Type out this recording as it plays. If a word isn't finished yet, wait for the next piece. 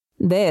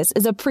This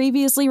is a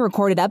previously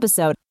recorded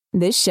episode.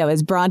 This show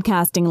is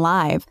broadcasting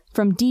live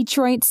from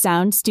Detroit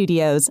Sound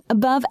Studios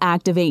above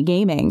Activate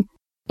Gaming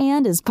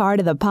and is part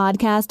of the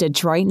Podcast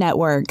Detroit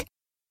Network.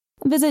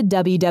 Visit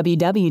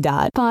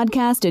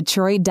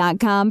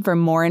www.podcastdetroit.com for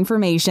more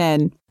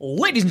information.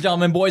 Ladies and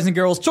gentlemen, boys and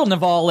girls, children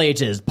of all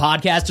ages,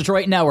 Podcast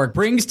Detroit Network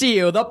brings to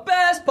you the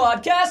best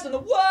podcast in the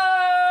world.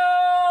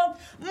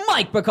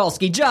 Mike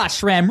Bukulski, Josh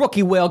Schramm,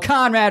 Rookie Will,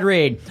 Conrad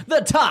Reed, the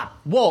top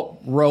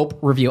rope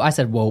review. I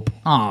said wope.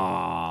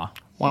 Aww.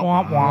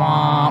 Womp,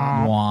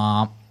 womp,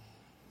 womp.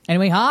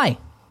 Anyway, hi.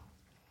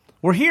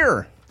 We're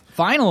here.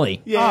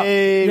 Finally.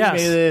 Yay, yes. we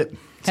made it.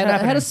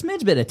 Had a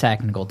smidge bit of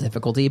technical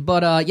difficulty,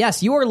 but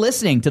yes, you are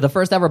listening to the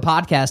first ever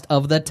podcast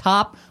of the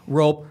Top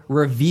Rope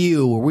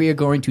Review, where we are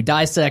going to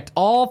dissect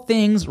all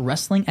things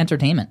wrestling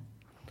entertainment.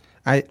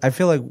 I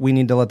feel like we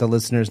need to let the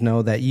listeners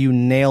know that you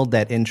nailed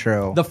that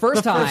intro. The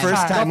first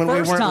time when we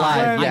weren't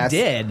live, I yes.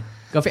 did.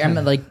 Go for it. I'm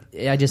like,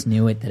 I just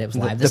knew it that it was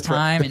live this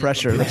time. The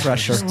pressure. It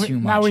was too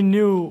much. Now we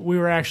knew we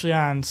were actually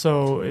on,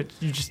 so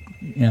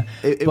Yeah.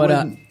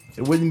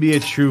 It wouldn't be a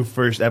true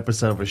first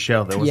episode of a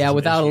show. There wasn't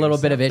without issues. a little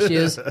bit of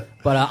issues.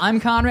 But I'm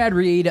Conrad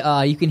Reed.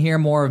 You can hear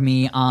more of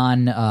me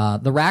on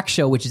The Rack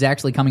Show, which is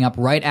actually coming up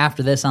right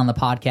after this on the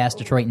Podcast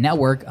Detroit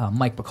Network.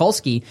 Mike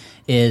Bukulski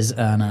is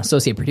an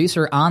associate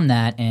producer on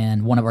that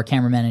and one of our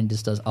cameramen and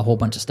just does a whole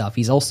bunch of stuff.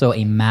 He's also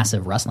a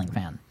massive wrestling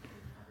fan.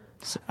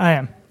 I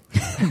am.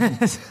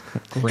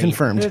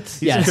 Confirmed.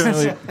 Yes.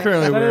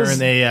 Currently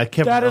wearing a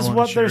Kevin That is Owens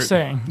what they're shirt.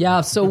 saying.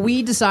 Yeah, so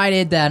we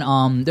decided that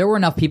there were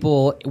enough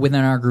people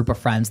within our group of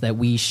friends that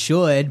we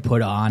should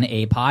put on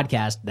a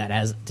podcast that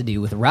has to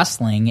do with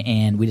wrestling,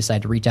 and we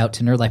decided to reach out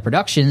to Nerd Life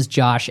Productions,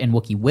 Josh and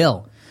Wookie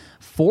Will,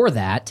 for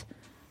that.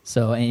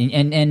 So,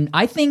 and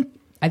I think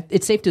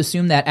it's safe to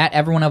assume that at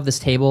everyone of this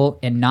table,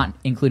 and not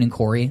including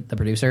Corey, the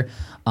producer,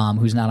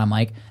 who's not on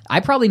mic, I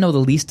probably know the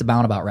least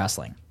amount about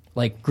wrestling.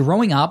 Like,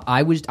 growing up,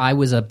 I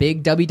was a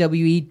big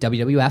WWE,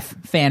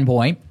 WWF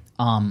fanboy.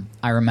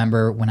 I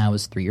remember when I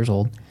was 3 years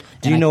old.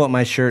 Do you know what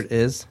my shirt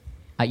is?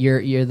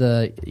 Yours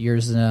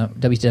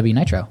WCW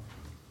Nitro.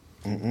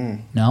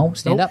 No?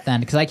 Stand up then,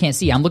 because I can't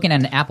see. I'm looking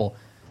at an apple.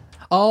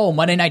 Oh,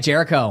 Monday Night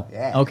Jericho.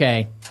 Yeah.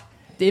 Okay.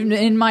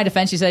 In my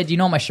defense, you said, do you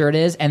know what my shirt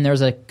is? And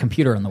there's a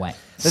computer in the way.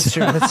 That's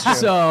true. That's true.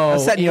 So, I'm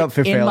setting you up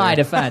for in failure. my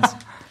defense.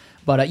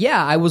 But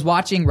yeah, I was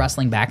watching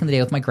wrestling back in the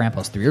day with my grandpa. I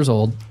was 3 years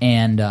old,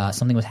 and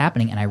something was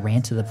happening, and I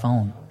ran to the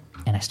phone,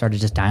 and I started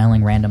just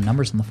dialing random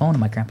numbers on the phone, and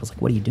my grandpa was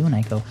like, what are you doing?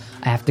 I go,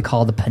 I have to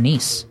call the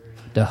police,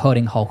 the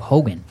hooding Hulk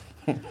Hogan.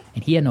 And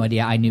he had no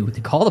idea I knew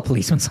to call the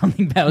police when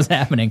something bad was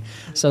happening.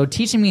 So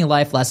teaching me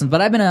life lessons.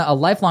 But I've been a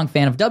lifelong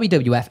fan of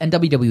WWF and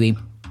WWE.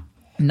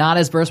 Not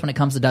as versed when it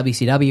comes to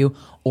WCW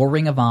or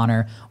Ring of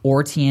Honor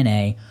or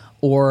TNA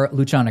or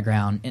Lucha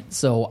Underground. And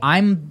so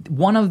I'm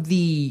one of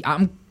the...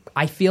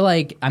 I feel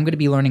like I'm going to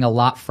be learning a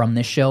lot from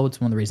this show. It's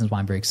one of the reasons why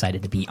I'm very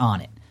excited to be on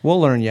it. We'll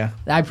learn you.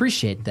 I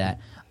appreciate that.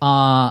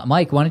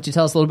 Mike, why don't you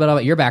tell us a little bit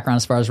about your background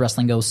as far as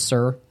wrestling goes,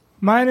 sir?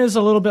 Mine is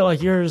a little bit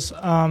like yours.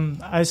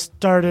 I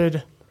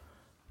started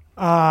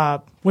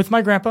with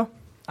my grandpa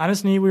on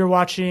his knee. We were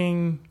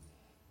watching...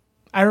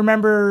 I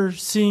remember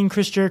seeing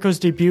Chris Jericho's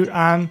debut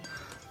on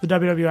the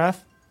WWF.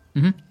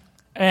 Mm-hmm.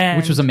 And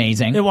which was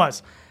amazing. It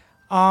was.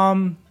 A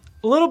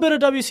little bit of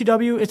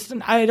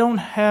WCW. I don't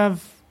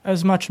have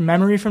as much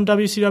memory from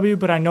WCW,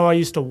 but I know I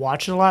used to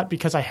watch it a lot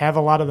because I have a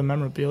lot of the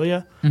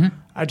memorabilia. Mm-hmm.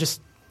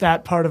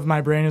 That part of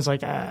my brain is like,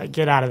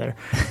 get out of there.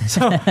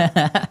 So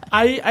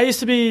I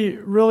used to be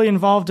really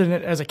involved in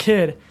it as a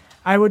kid.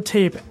 I would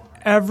tape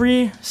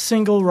every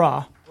single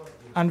Raw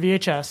on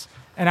VHS,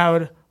 and I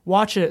would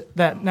watch it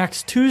that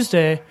next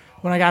Tuesday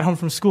when I got home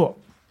from school.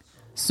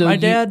 So my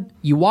dad...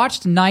 You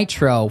watched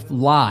Nitro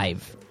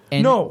live.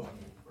 And No.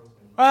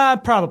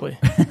 Probably.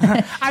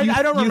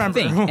 I don't remember.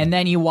 And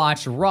then you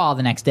watched Raw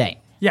the next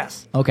day.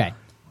 Yes. Okay.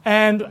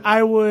 And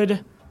I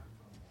would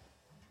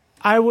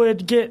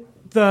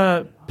get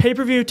the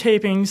pay-per-view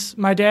tapings.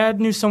 My dad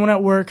knew someone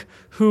at work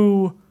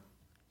who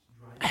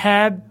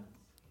had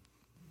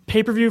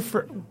pay-per-view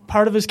for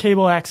part of his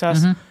cable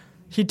access. Mm-hmm.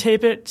 He'd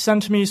tape it,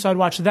 send to me, so I'd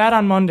watch that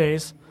on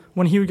Mondays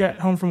when he would get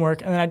home from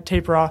work, and then I'd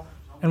tape Raw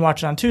and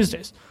watch it on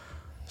Tuesdays.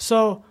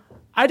 So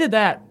I did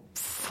that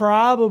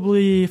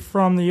probably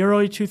from the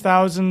early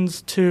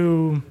 2000s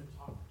to...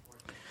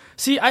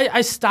 See,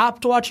 I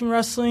stopped watching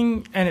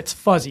wrestling, and it's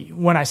fuzzy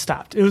when I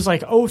stopped. It was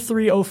like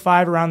 03,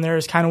 05, around there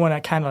is kind of when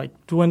it kind of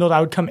like dwindled. I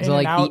would come in So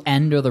and like out. the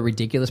end or the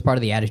ridiculous part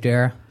of the Attitude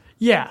Era?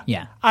 Yeah.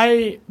 Yeah.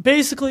 I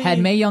basically... Had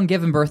Mae Young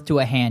given birth to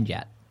a hand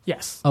yet?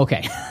 Yes.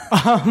 Okay.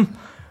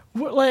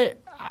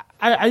 Like,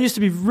 I used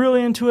to be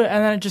really into it,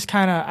 and then it just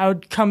kind of... I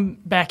would come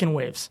back in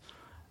waves.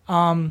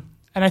 And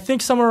I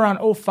think somewhere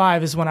around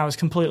 05 is when I was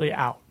completely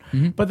out.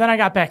 Mm-hmm. But then I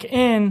got back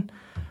in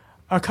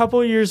a couple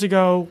of years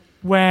ago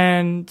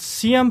when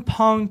CM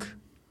Punk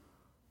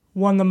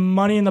won the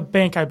Money in the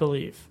Bank, I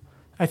believe.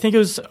 I think it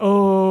was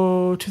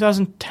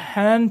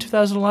 2010,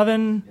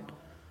 2011,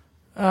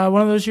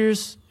 one of those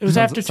years. It was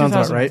after 2000.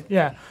 Sounds about right.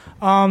 Yeah.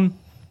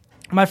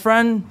 my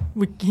friend,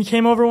 he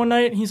came over one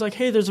night, and he's like,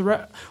 hey, there's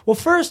a well,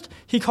 first,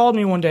 he called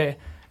me one day,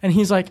 and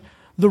he's like,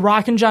 The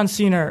Rock and John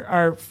Cena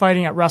are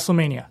fighting at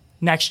WrestleMania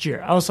next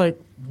year. I was like,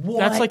 What?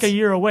 That's like a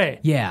year away.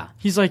 Yeah.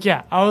 He's like,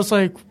 yeah. I was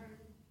like,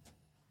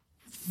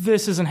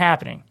 this isn't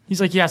happening. He's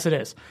like, yes, it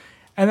is.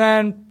 And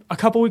then a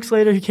couple weeks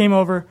later, he came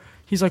over.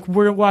 He's like,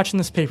 we're watching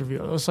this pay-per-view.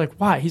 I was like,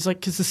 why? He's like,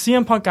 because the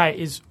CM Punk guy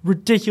is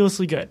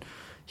ridiculously good.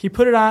 He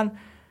put it on,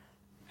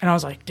 and I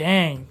was like,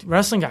 dang,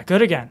 wrestling got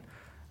good again.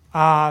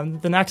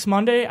 The next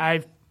Monday,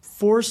 I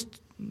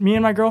forced me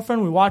and my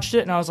girlfriend, we watched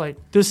it, and I was like,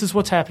 this is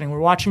what's happening. We're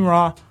watching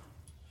Raw.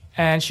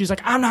 And she's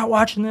like, I'm not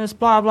watching this,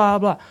 blah, blah,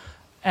 blah.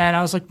 And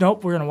I was like,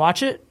 nope, we're going to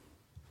watch it.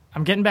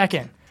 I'm getting back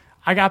in.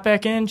 I got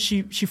back in.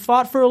 She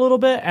fought for a little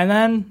bit, and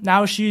then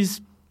now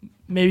she's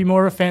maybe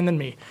more of a fan than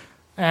me.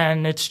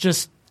 And it's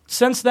just,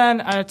 since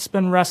then, it's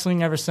been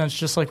wrestling ever since,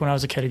 just like when I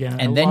was a kid again.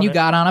 And then you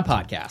got on a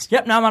podcast.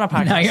 Yep, now I'm on a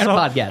podcast. Now you're on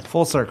a podcast.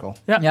 Full circle.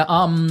 Yep. Yeah.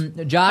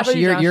 Josh, How about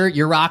you, Josh?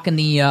 you're rocking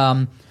the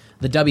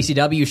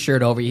WCW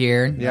shirt over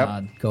here.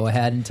 Yep. Go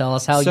ahead and tell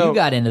us how So- you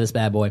got into this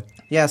bad boy.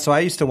 Yeah, so I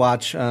used to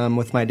watch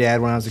with my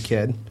dad when I was a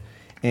kid,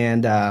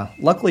 and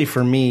luckily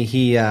for me,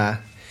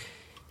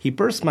 he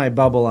burst my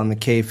bubble on the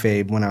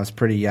kayfabe when I was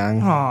pretty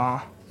young.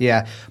 Aw.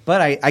 Yeah,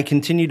 but I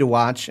continued to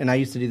watch, and I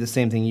used to do the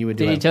same thing you would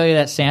do. Did he tell you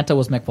that Santa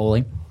was Mick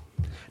Foley?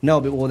 No,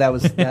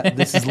 but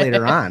this is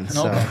later on.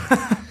 So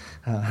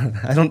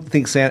I don't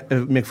think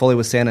Mick Foley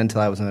was Santa until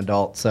I was an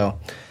adult. So,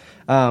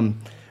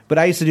 but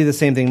I used to do the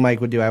same thing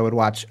Mike would do.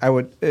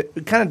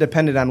 It kind of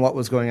depended on what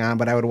was going on,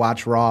 but I would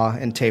watch Raw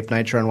and tape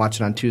Nitro and watch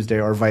it on Tuesday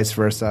or vice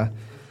versa.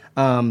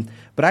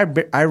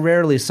 But I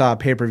rarely saw a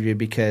pay-per-view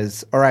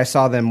or I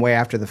saw them way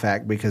after the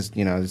fact because,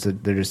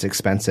 they're just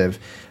expensive.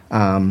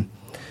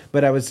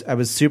 But I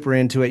was super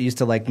into it. Used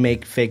to like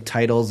make fake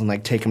titles and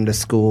like take them to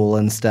school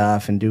and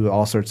stuff and do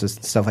all sorts of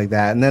stuff like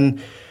that. And then,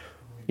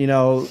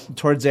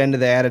 towards the end of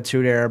the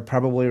Attitude Era,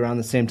 probably around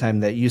the same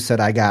time that you said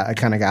I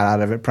kind of got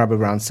out of it, probably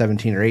around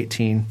 17 or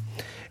 18.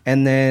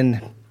 And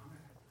then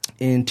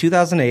in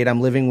 2008,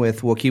 I'm living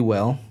with Wookie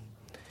Will,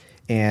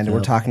 and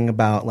we're talking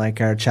about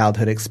like our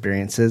childhood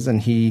experiences.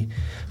 And he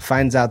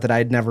finds out that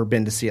I'd never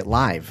been to see it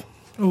live.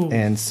 Ooh.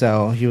 And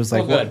so he was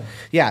like, good.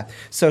 yeah.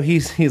 So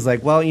he's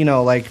like, well,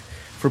 like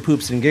for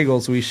poops and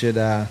giggles, we should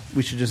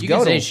just You go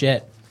can to say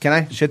shit. Can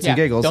I? Shits and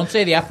giggles. Don't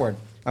say the F word.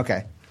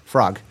 Okay.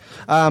 Frog.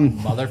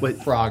 Mother You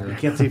frogger.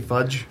 can't say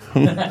fudge.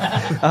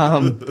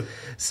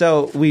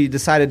 So we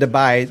decided to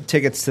buy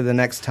tickets to the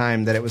next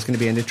time that it was going to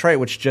be in Detroit,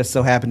 which just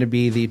so happened to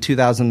be the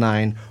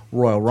 2009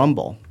 Royal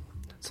Rumble.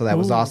 So that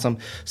was awesome.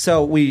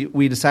 So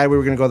we decided we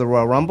were going to go to the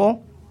Royal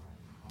Rumble,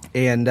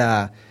 and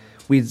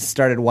we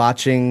started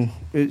watching.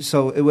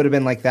 So it would have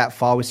been like that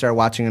fall. We started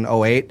watching in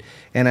 2008,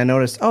 and I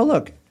noticed, oh,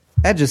 look,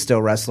 Edge is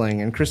still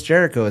wrestling, and Chris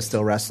Jericho is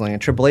still wrestling,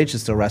 and Triple H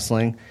is still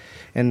wrestling,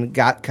 and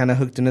got kind of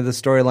hooked into the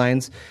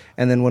storylines.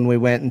 And then when we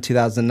went in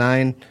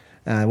 2009,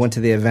 went to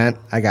the event,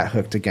 I got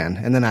hooked again.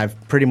 And then I've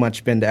pretty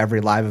much been to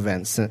every live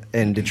event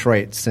in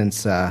Detroit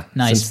since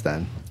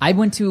then. I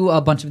went to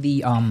a bunch of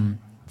the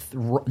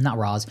not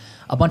Raws,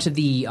 a bunch of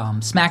the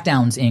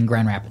SmackDowns in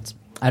Grand Rapids.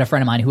 I had a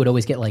friend of mine who would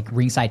always get like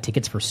ringside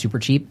tickets for super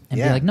cheap and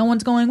be like, no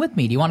one's going with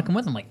me. Do you want to come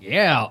with? I'm like,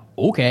 yeah,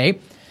 okay.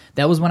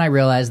 That was when I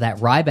realized that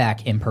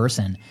Ryback in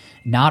person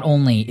not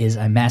only is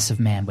a massive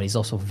man, but he's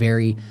also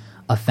very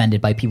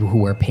offended by people who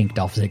wear pink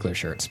Dolph Ziggler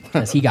shirts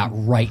because he got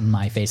right in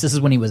my face. This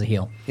is when he was a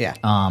heel. Yeah.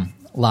 A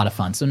lot of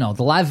fun. So no,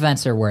 the live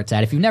events are where it's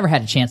at. If you've never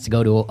had a chance to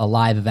go to a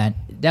live event,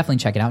 definitely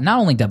check it out. Not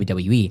only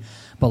WWE,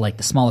 but like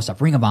the smaller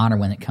stuff. Ring of Honor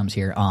when it comes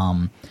here.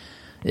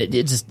 It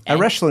just A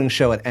wrestling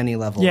show at any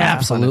level. Yeah,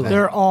 is a fun absolutely. event.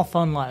 They're all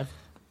fun live.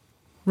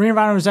 Ring of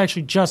Honor was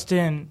actually just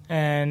in,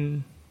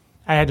 and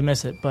I had to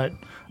miss it. But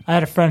I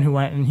had a friend who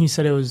went, and he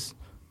said it was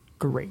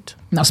great.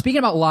 Now, speaking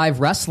about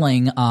live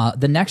wrestling,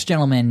 the next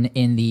gentleman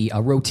in the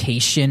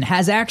rotation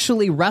has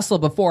actually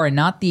wrestled before, and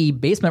not the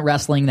basement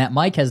wrestling that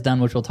Mike has done,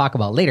 which we'll talk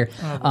about later.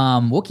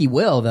 Wookie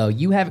Will, though,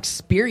 you have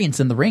experience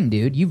in the ring,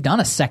 dude. You've done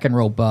a second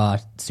rope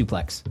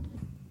suplex.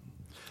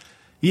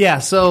 Yeah,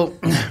 so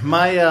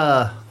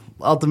my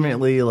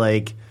ultimately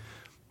like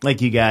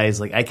you guys,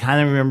 like I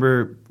kind of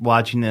remember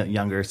watching it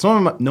younger.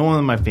 No one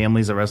in my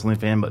family's a wrestling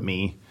fan but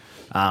me.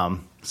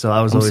 So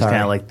I was always sorry.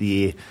 kind of like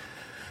the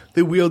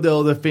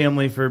wheeldeal of the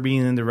family for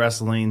being into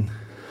wrestling.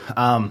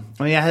 I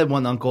had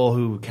one uncle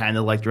who kind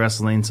of liked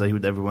wrestling, so he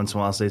would every once in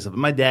a while say stuff. But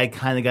my dad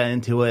kind of got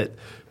into it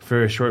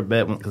for a short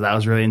bit because I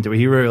was really into it.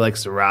 He really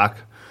likes to rock.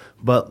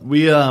 But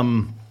we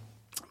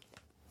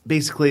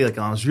basically, like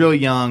when I was really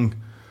young,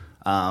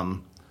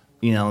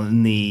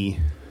 in the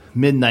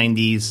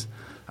mid-'90s,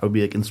 I would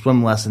be like in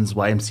swim lessons,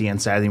 YMCA on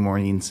Saturday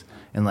mornings,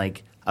 and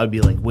like I would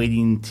be like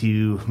waiting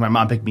to my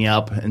mom pick me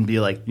up and be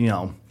like,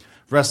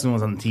 wrestling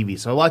was on the TV.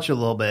 So I watched it a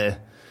little bit.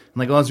 And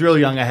like when I was really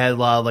young, I had a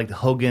lot of like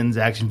Hogan's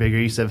action figure.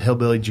 I used to have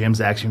Hillbilly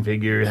Jim's action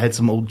figure. I had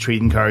some old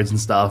trading cards and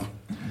stuff.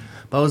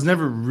 But I was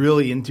never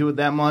really into it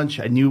that much.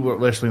 I knew what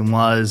wrestling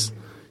was.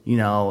 It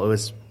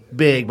was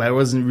big, but I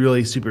wasn't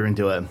really super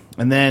into it.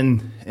 And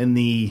then in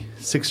the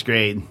 6th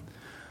grade,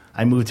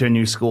 I moved to a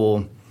new school,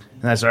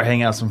 and I started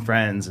hanging out with some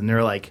friends, and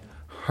they're like,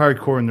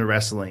 hardcore into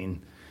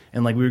wrestling.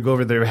 And like we would go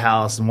over to their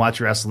house and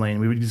watch wrestling.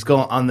 We would just go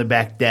on the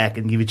back deck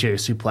and give each other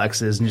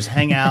suplexes and just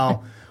hang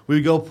out. We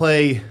would go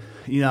play,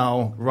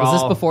 Raw.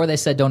 Was this before they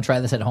said don't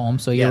try this at home?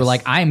 So you were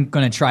like, I'm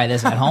going to try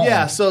this at home.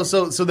 Yeah. So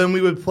then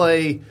we would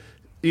play,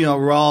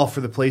 Raw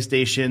for the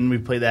PlayStation. We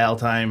played that all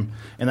the time.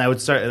 And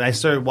I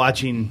started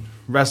watching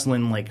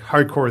wrestling like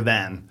hardcore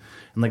then.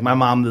 And like my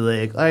mom would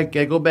be like,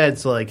 I go to bed.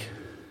 So like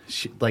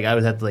I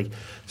would have to like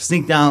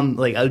sneak down.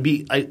 Like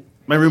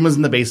my room was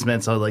in the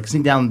basement, so I would like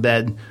sneak down in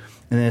bed.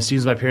 And then as soon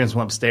as my parents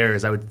went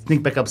upstairs, I would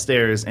sneak back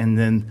upstairs and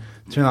then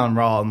turn on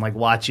Raw and like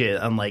watch it.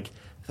 I'm like,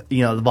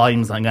 the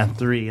volume's like on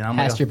 3. And I'm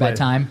Past like your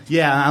bedtime?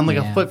 Yeah, I'm like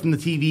a foot from the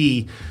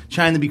TV,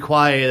 trying to be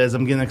quiet as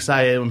I'm getting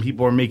excited when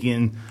people are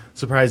making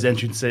surprise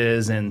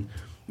entrances and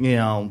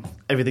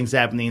everything's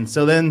happening.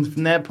 So then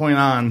from that point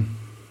on,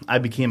 I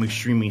became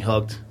extremely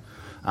hooked.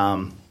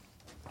 And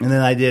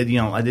then I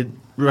did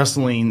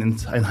wrestling in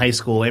high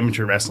school,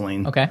 amateur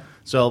wrestling. Okay.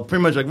 So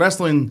pretty much like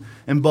wrestling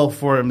in both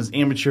forms,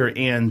 amateur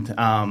and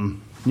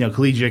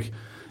collegiate,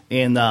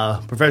 and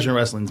professional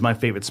wrestling is my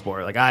favorite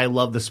sport. Like I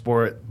love the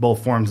sport,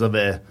 both forms of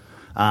it.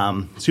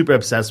 Super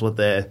obsessed with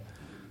it.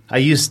 I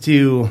used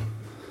to.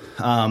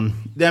 Then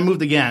I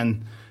moved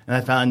again, and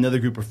I found another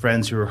group of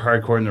friends who were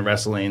hardcore into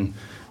wrestling.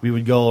 We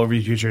would go over to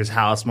each other's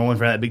house. My one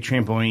friend had a big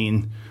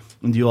trampoline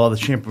and do all the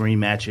trampoline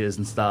matches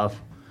and stuff.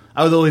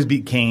 I would always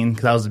beat Kane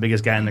because I was the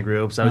biggest guy in the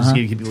group, so I would just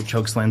give people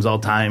choke slams all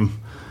the time.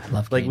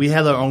 Love like Kane. we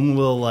had our own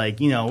little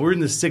we're in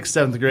the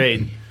 6th, 7th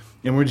grade,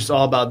 and we're just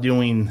all about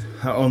doing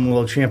our own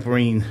little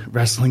trampoline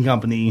wrestling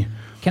company.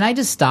 Can I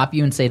just stop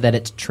you and say that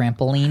it's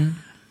trampoline?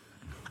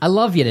 I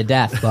love you to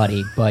death,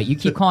 buddy, but you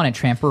keep calling it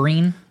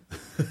trampoline.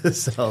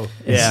 So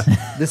yeah,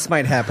 This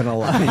might happen a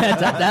lot.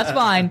 That's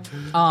fine.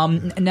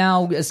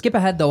 Now, skip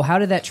ahead though. How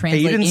did that Hey,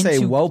 translate? you didn't say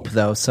into... Wope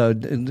though, so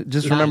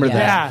just Not remember yet.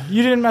 that. Yeah,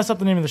 you didn't mess up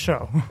the name of the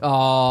show.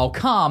 Oh,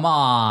 come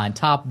on!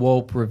 Top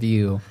Wope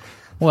review.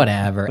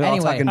 Whatever. We're all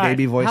Anyway, talking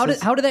baby voices.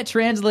 how did that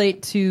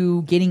translate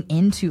to getting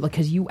into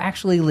because you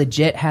actually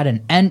legit had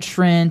an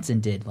entrance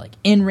and did like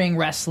in-ring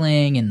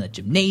wrestling in the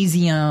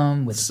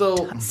gymnasium with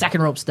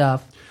second rope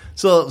stuff.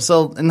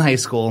 So in high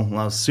school,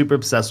 I was super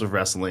obsessed with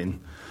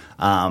wrestling.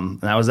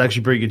 And I was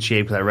actually pretty good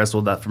shape because I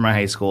wrestled that for my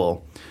high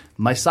school.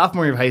 My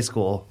sophomore year of high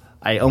school,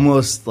 I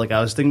was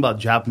thinking about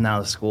dropping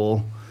out of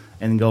school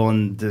and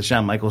going to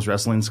Shawn Michaels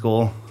wrestling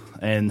school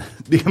and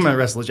becoming a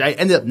wrestler, which I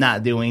ended up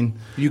not doing.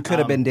 You could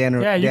have been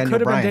Daniel. Yeah, you could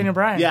have been Daniel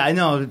Bryan. Yeah, I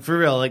know, for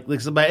real.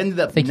 But I ended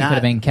up I think you could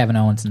have been Kevin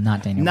Owens and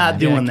not Daniel not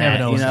Bryan. doing that,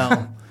 Kevin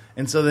Owens.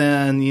 And so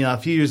then, a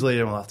few years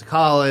later, I went off to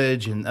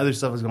college and other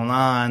stuff was going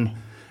on.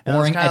 And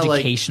Boring I was kinda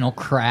educational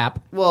crap.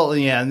 Well,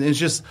 yeah, and it's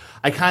just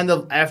I kind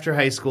of after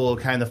high school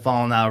kind of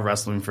fallen out of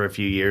wrestling for a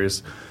few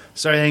years.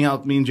 Started hanging out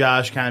with me and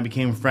Josh, kind of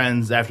became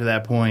friends after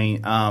that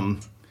point. And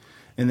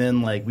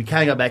then we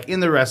kind of got back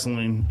into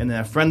wrestling, and then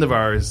a friend of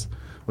ours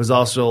was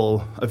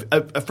also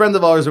a friend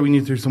of ours that we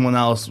knew through someone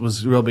else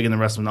was real big into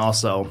wrestling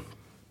also.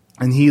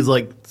 And he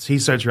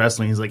starts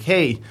wrestling. He's like,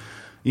 hey,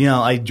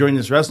 I joined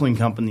this wrestling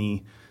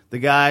company. The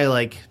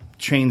guy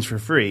trains for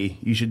free.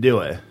 You should do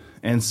it.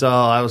 And so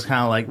I was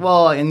kind of like,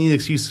 well, I need an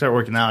excuse to start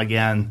working out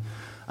again.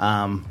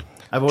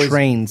 I've always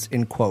Trains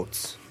in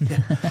quotes.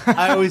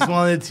 I always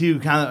wanted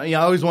to I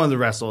always wanted to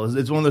wrestle.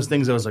 It's one of those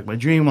things that was like my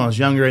dream when I was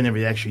younger. I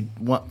never actually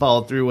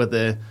followed through with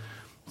it.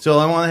 So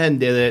I went ahead and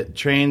did it.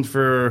 Trained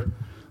for,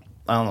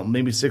 I don't know,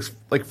 maybe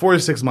 4 to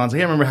 6 months. I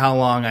can't remember how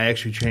long I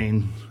actually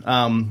trained.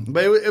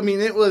 But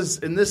it was,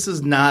 and this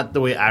is not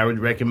the way I would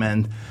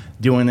recommend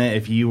doing it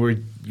if you were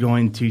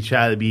going to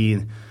try to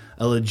be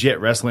a legit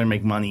wrestler and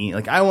make money.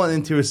 I went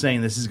into it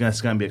saying this is going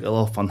to be a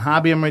little fun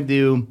hobby I'm going to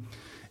do.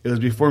 It was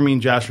before me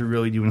and Josh were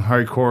really doing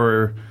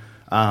hardcore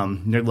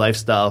nerd life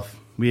stuff.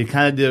 We had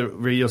kind of did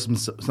radio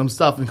some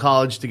stuff in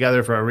college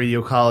together for our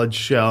radio college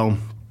show.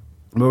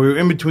 But we were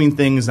in between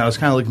things, and I was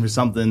kind of looking for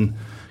something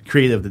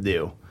creative to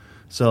do.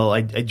 So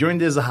I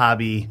joined it as a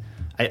hobby.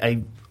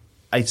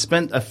 I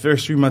spent the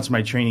first 3 months of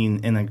my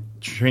training in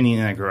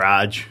a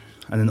garage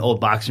on an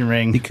old boxing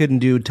ring. You couldn't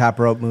do top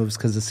rope moves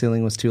because the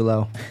ceiling was too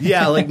low.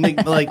 Yeah,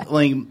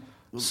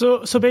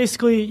 So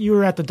basically, you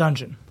were at the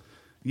dungeon.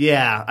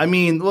 Yeah, I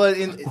mean, But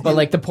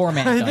the poor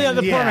man. Yeah,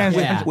 the poor man's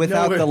yeah.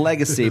 Without the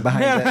legacy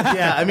behind it.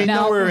 yeah, I mean,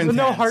 Now, nowhere in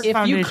no heart If you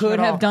foundation could at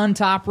all. have done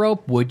top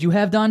rope, would you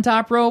have done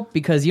top rope?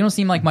 Because you don't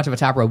seem like much of a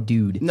top rope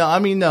dude. No,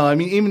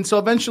 even so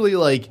eventually,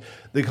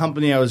 the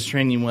company I was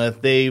training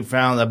with, they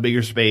found a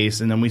bigger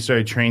space, and then we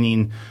started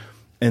training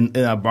in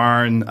a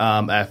barn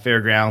at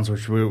Fairgrounds,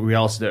 which we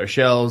also did our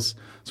shows.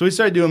 So we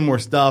started doing more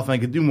stuff, and I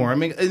could do more.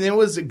 And it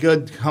was a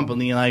good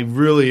company, and I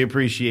really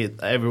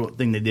appreciate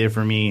everything they did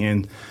for me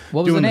and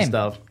What was doing the name?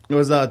 stuff. It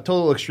was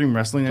Total Extreme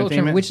Wrestling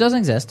Entertainment. Which doesn't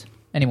exist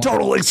anymore.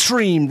 Total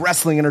Extreme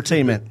Wrestling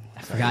Entertainment.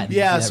 I forgot.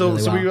 Yeah, You so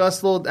did that really we well.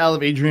 wrestled out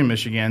of Adrian,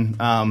 Michigan,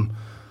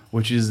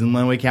 which is in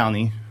Lenawee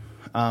County.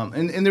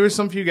 And there were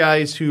some few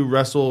guys who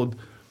wrestled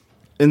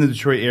in the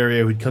Detroit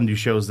area who'd come do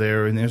shows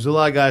there. And there's a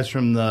lot of guys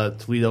from the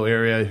Toledo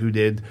area who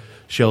did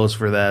shows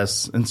for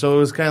this. And so it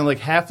was kind of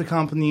half the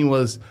company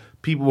was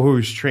people who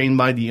was trained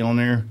by the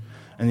owner,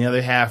 and the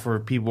other half were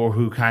people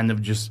who kind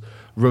of just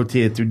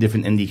rotated through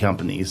different indie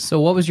companies. So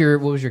what was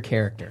your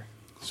character?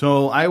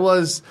 So I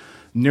was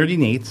Nerdy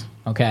Nate.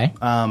 Okay.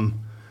 And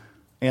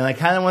I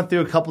kind of went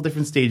through a couple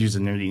different stages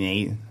of Nerdy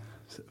Nate.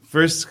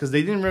 First, because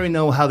they didn't really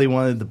know how they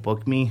wanted to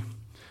book me,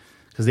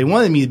 because they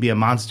wanted me to be a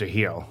monster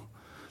hero.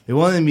 They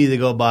wanted me to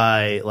go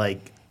by,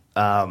 like,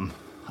 I don't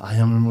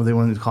remember what they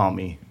wanted to call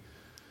me.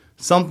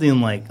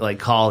 Something like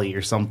Collie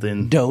or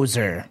something.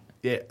 Dozer.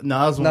 Yeah, no,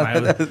 that was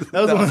one. That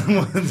was one of the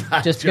ones I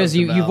Just because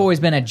joked about. you've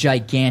always been a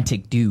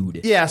gigantic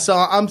dude. Yeah, so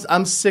I'm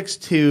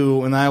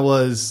 6'2", and I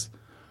was,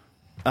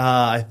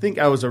 I think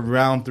I was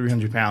around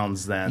 300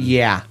 pounds then.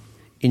 Yeah,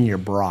 in your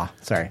bra.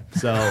 Sorry.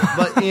 So,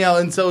 but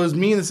and so it was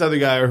me and this other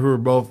guy who were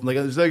both like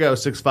this other guy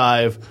was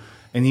 6'5",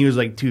 and he was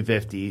like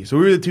 250. So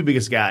we were the two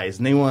biggest guys,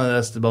 and they wanted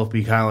us to both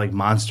be kind of like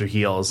monster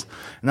heels.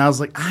 And I was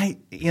like, I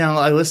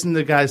listened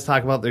to guys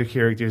talk about their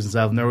characters and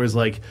stuff, and there was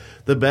like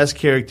the best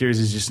characters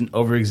is just an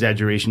over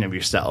exaggeration of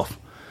yourself.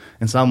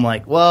 And so I'm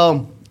like,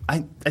 well,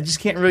 I just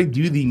can't really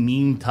do the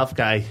mean tough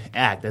guy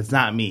act. That's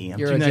not me. I'm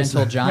You're too a nice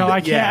gentle to- giant. No, I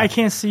can't. Yeah. I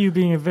can't see you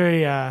being a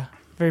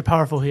very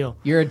powerful heel.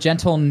 You're a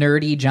gentle,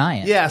 nerdy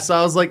giant. Yeah, so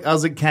I was like,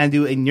 can I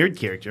do a nerd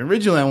character?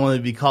 Originally, I wanted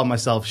to be called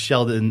myself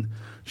Sheldon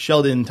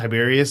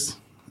Tiberius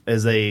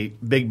as a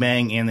Big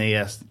Bang and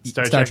a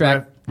Star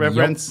Trek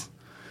reference,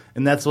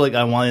 and that's what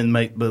I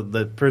wanted. But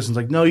the person's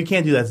like, no, you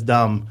can't do that. It's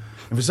dumb.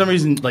 And for some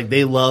reason, like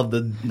they love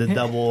the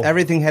double.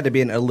 Everything had to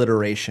be an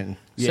alliteration.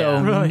 So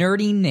Yeah. Really?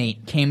 Nerdy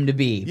Nate came to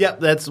be. Yep,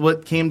 that's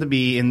what came to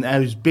be, and I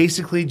was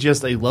basically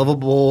just a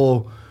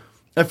lovable.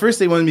 At first,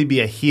 they wanted me to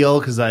be a heel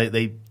because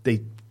they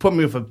put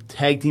me with a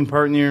tag team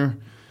partner,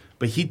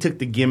 but he took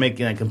the gimmick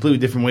in a completely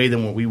different way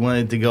than what we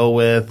wanted to go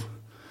with.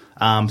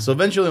 So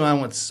eventually, when I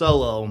went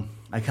solo,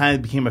 I kind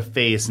of became a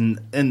face,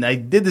 and I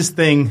did this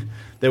thing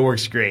that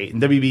works great,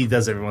 and WB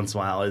does every once in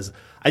a while, is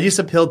I just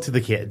appealed to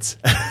the kids.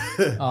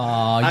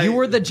 You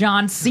were the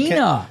John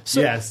Cena.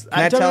 Yes. Can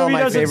I tell WWE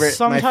my does it favorite? My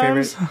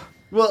sometimes. favorite.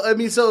 Well, I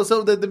mean, so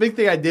the big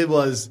thing I did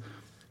was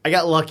I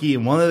got lucky,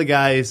 and one of the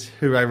guys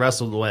who I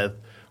wrestled with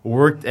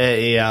worked at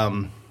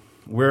a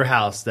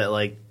warehouse that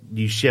like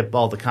you ship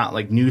all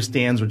the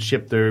newsstands would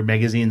ship their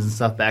magazines and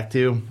stuff back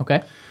to.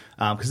 Okay.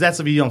 Because that's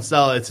if you don't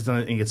sell it,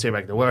 it gets straight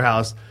back to the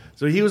warehouse.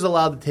 So he was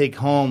allowed to take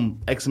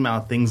home X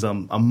amount of things a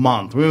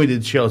month. We only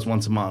did shows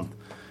once a month,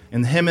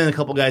 and him and a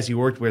couple guys he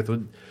worked with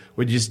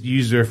would just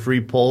use their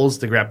free pulls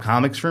to grab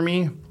comics for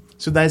me.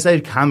 So I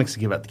decided comics to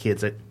give out to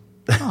kids. He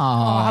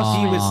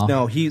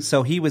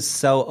was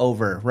so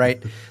over,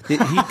 right? He'd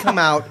come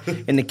out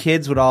and the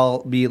kids would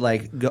all be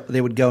like,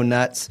 they would go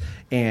nuts.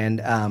 And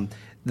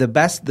the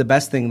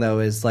best thing though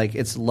is like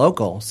it's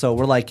local. So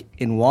we're like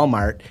in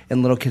Walmart,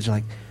 and little kids are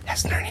like,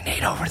 "That's Nerdy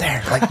Nate over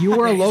there." Like You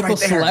were a he's local right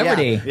there.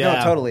 celebrity. Yeah.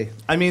 No, totally.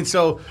 I mean,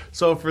 so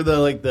for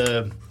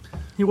the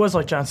He was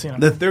like John Cena.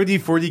 the 30,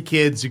 40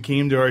 kids who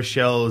came to our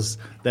shows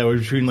that were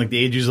between like the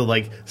ages of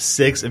like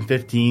 6 and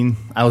 15,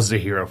 I was the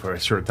hero for a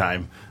short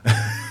time.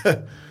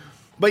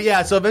 But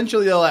yeah, so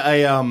eventually though,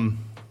 I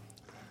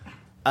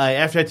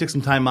after I took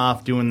some time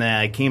off doing that,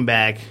 I came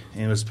back,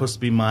 and it was supposed to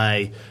be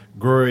my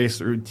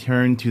glorious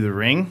return to the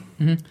ring.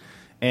 Mm-hmm.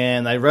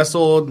 And I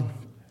wrestled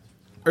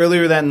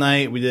earlier that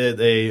night. We did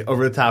a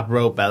over the top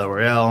rope battle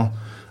royale.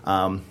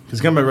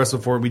 Because come by Wrestle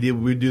Ford, we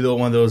do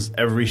one of those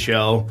every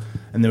show,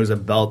 and there was a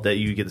belt that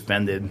you get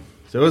defended.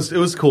 So it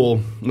was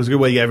cool. It was a good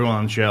way to get everyone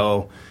on the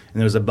show, and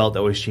there was a belt that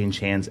always changed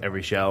hands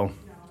every show.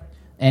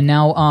 And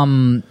now,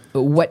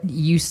 what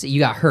you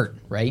got hurt,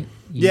 right?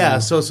 Yeah,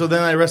 so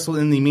then I wrestled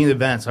in the main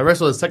event. So I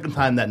wrestled a second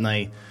time that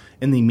night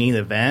in the main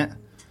event,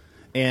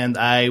 and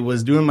I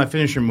was doing my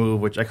finisher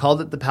move, which I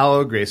called it the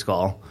Power of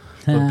Grayskull.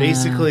 But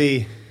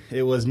basically,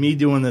 it was me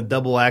doing the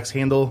double axe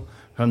handle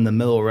from the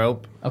middle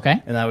rope.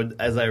 Okay. And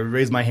as I would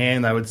raise my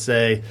hand, I would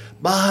say,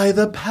 "By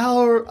the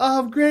power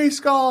of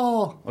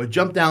Grayskull!" I would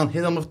jump down,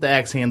 hit him with the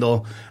axe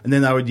handle, and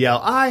then I would yell,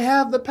 "I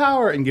have the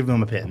power!" and give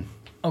him a pin.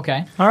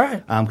 Okay. All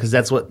right. Because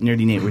that's what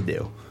Nerdy Nate would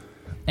do.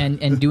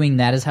 And doing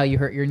that is how you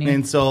hurt your knee?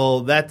 And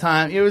so that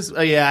time, it was,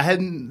 I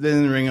hadn't been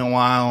in the ring in a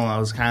while, and I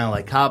was kind of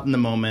like caught in the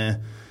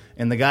moment.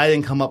 And the guy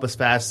didn't come up as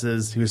fast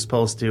as he was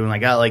supposed to, and I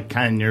got like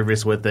kind of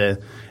nervous with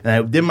it. And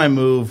I did my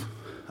move,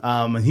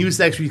 and he was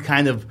actually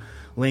kind of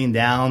laying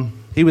down.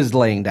 He was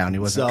laying down. He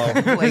wasn't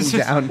laying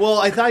down. Well,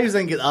 I thought he was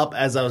going to get up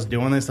as I was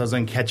doing this. I was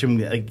going to catch him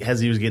like,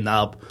 as he was getting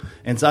up.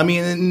 And so, I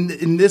mean,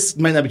 and this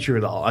might not be true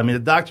at all. I mean, the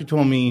doctor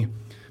told me,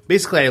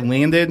 basically I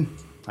landed,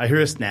 I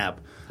heard a snap.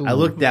 Ooh, I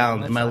looked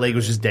down, and my leg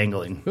was just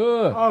dangling.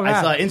 Oh,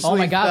 I saw it instantly.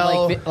 Oh my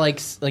god! Fell.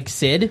 Like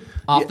Sid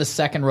off the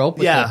second rope.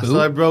 With Yeah, the boot?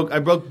 so I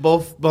broke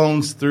both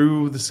bones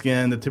through the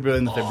skin, the tibia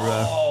and the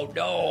fibula. Oh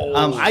no!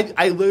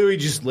 I literally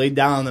just laid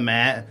down on the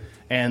mat,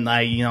 and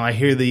I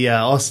hear the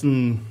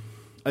Austin.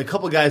 A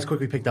couple of guys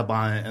quickly picked up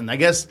on it, and I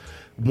guess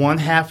one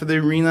half of the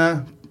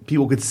arena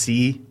people could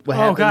see what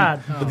happened.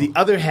 God! But the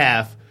other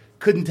half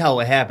couldn't tell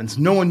what happened.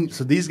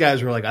 So these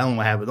guys were like, I don't know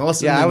what happened. All of a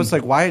sudden, I was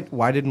like,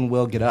 why didn't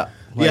Will get up?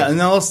 Like, and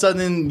then all of a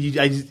sudden,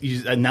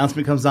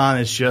 announcement comes on.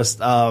 It's just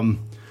the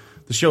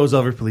the show is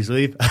over. Please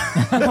leave.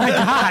 Oh my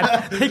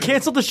God, they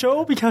canceled the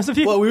show because of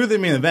you. Well, we were the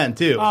main event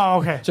too. Oh,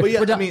 okay. But yeah,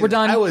 We're done- I mean, we're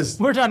done.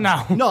 We're done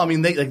now. No, I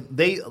mean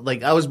they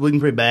I was bleeding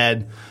pretty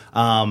bad,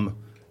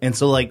 and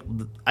so like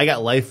I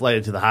got life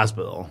flighted to the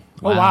hospital.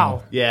 Oh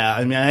wow. Yeah,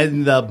 I mean I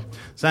ended up.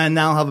 So I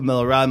now have a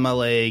metal rod in my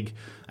leg.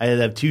 I had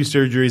to have 2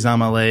 surgeries on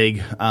my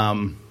leg.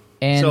 And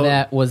so-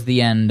 that was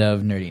the end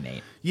of Nerdy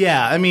Nate.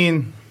 Yeah, I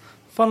mean,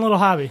 Fun little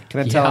hobby. Can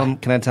I tell him?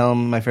 Can I tell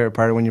him my favorite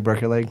part of when you broke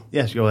your leg?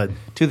 yes, go ahead.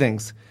 2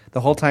 things. The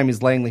whole time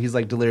he's laying, he's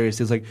like delirious.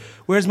 He's like,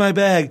 "Where's my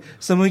bag?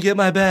 Someone get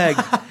my bag!"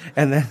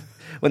 And then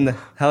when the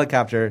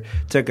helicopter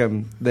took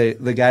him, the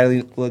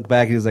guy looked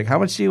back and he was like, "How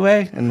much do you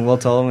weigh?" And Will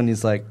told him, and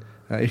he's like,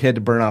 he had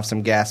to burn off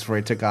some gas before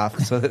he took off,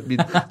 so it'd be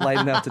light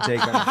enough to take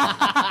him.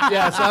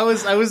 Yeah, so I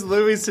was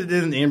literally sitting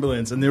in an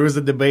ambulance, and there was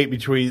a debate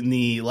between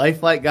the life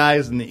flight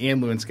guys and the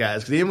ambulance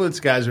guys. Because the ambulance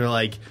guys were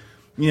like,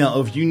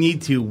 if you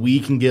need to, we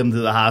can get him to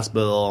the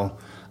hospital.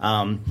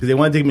 Because they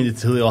want to take me to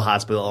Toledo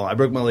Hospital. I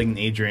broke my leg in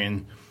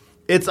Adrian.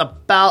 It's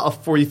about a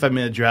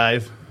 45-minute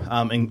drive.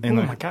 And Oh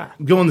my God.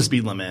 going the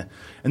speed limit.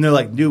 And they're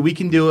like, dude, we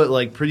can do it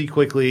like pretty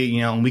quickly,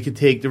 and we could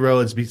take the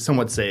roads, be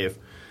somewhat safe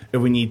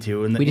if we need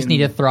to. And We just need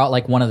to throw out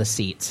like one of the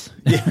seats.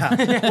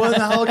 Well, the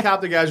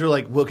helicopter guys were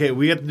like, well, okay,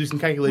 we have to do some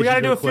calculations. We got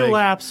to do real a few quick.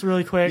 laps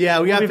really quick. Yeah,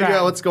 we got to We'll be figure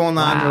back. out what's going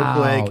on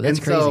Wow, real quick. that's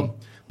And so, crazy.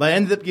 but I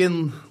ended up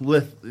getting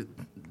with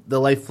the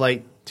life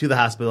flight to the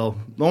hospital.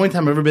 The only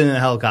time I've ever been in a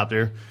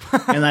helicopter,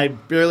 and I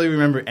barely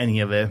remember any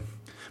of it.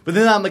 But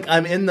then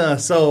I'm in the.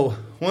 So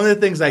one of the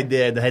things I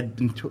did that I had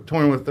been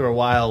torn with for a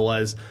while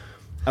was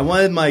I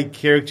wanted my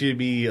character to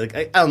be like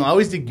I don't know. I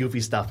always did goofy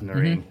stuff in the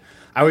ring.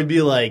 I would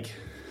be like.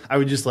 I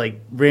would just like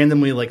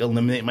randomly like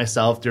eliminate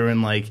myself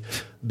during like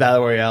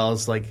battle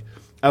royales. Like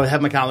I would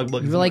have my comic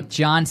book. You were like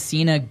John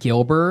Cena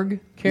Gilbert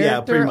character? Yeah,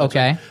 pretty much.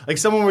 Okay. Like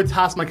someone would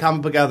toss my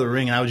comic book out of the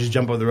ring, and I would just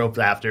jump over the rope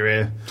after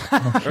it.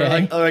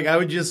 Okay. Or like I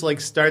would just like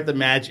start the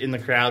match in the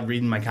crowd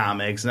reading my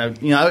comics, and I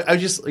would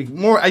just like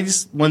more. I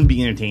just wanted to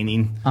be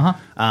entertaining.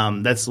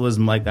 That's was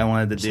like I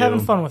wanted to Just do. having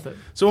fun with it.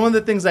 So one of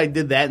the things I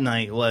did that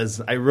night was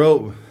I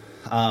wrote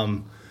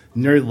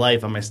 "Nerd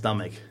Life" on my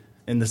stomach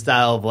in the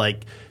style of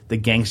like the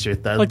gangster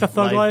thug, Like the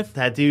Thug Life?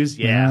 tattoos.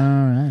 Yeah.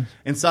 All right.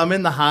 And so I'm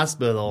in the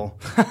hospital,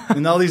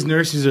 and all these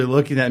nurses are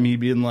looking at me,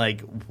 being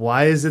like,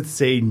 "Why does it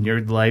say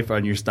Nerd Life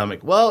on your stomach?"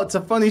 Well, it's a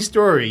funny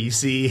story, you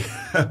see.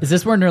 Is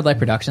this where Nerd Life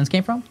Productions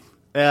came from?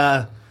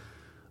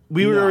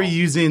 We were already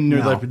using Nerd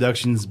No. Life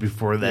Productions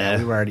before that. Yeah,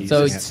 we were already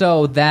So, using it.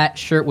 so that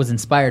shirt was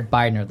inspired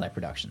by Nerd Life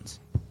Productions.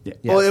 Yeah.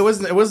 Well, it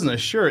wasn't a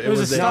shirt. It was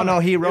a a stomach. No,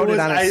 he wrote it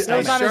on his- It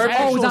was on his sharp-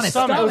 actual Oh, it was on his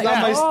stomach. stomach. It was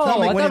on my Oh,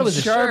 stomach. I When thought it was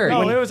a shirt.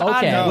 No, it was on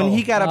okay. his- When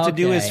he got up to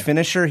do his Okay.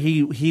 finisher,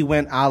 he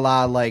went a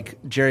la like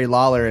Jerry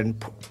Lawler and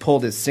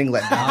pulled his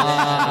singlet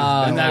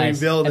down. And I Nice.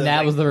 revealed And it, that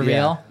like- was the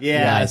reveal?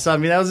 Yeah. Nice. So I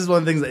mean, that was just one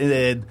of the things that I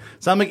did.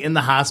 So I'm like in the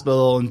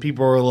hospital, and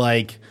people were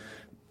like,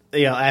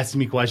 asking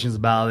me questions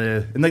about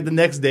it. And like the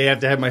next day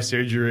after I had my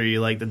surgery,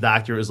 like the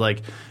doctor was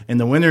like, "And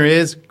the winner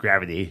is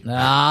gravity."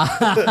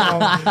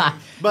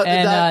 But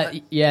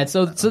And yeah,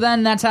 so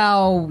then that's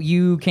how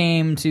you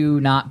came to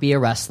not be a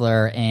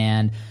wrestler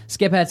and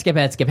skip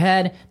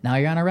ahead. Now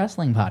you're on a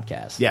wrestling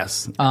podcast.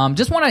 yes.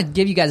 Just want to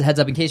give you guys a heads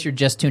up in case you're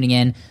just tuning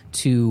in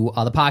to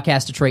the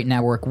Podcast Detroit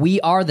Network. We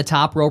are the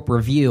Top Rope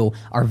Review,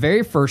 our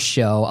very first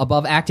show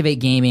above Activate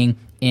Gaming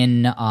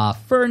in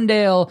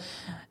Ferndale,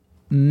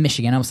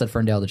 Michigan. I almost said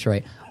Ferndale,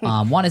 Detroit.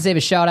 Want to give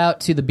a shout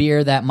out to the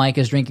beer that Mike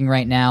is drinking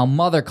right now,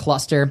 Mother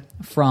Cluster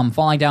from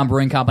Falling Down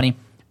Brewing Company.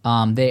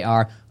 They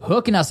are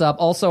hooking us up.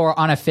 Also, our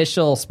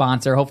unofficial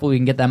sponsor. Hopefully, we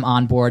can get them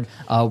on board.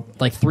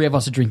 Like 3 of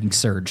us are drinking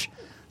Surge.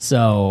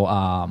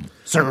 So,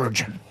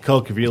 Surge.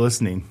 Coke, if you're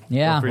listening,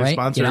 Yeah, feel free to right?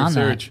 sponsor Get on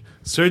that. Surge.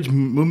 Surge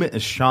movement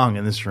is strong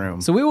in this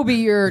room. So we will be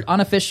your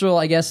unofficial,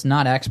 I guess,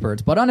 not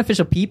experts, but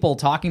unofficial people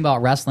talking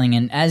about wrestling.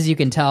 And as you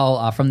can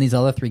tell from these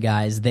other 3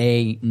 guys,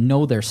 they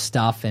know their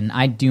stuff, and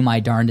I do my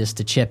darndest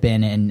to chip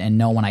in and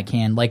know when I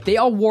can. Like, they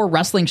all wore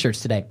wrestling shirts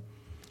today.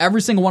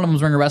 Every single one of them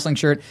was wearing a wrestling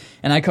shirt,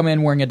 and I come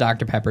in wearing a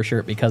Dr. Pepper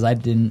shirt because I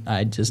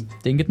just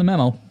didn't get the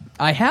memo.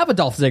 I have a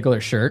Dolph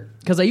Ziggler shirt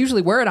because I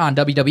usually wear it on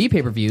WWE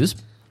pay-per-views,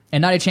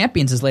 and Night of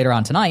Champions is later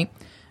on tonight.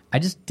 I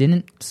just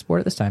didn't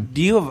sport it this time.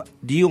 Do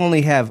you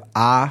only have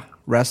a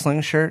wrestling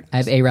shirt? I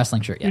have a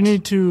wrestling shirt, yes. You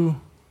need to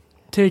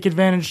take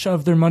advantage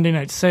of their Monday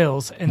night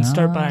sales and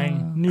start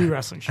buying new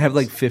wrestling shirts. I have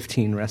like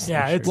 15 wrestling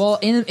Yeah, shirts. it's Well,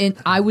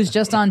 I was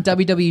just on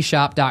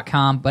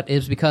WWEshop.com, but it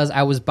was because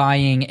I was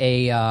buying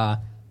a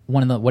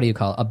one of the, what do you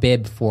call it, a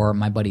bib for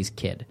my buddy's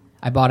kid.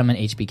 I bought him an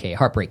HBK,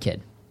 Heartbreak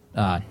Kid,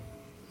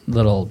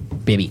 little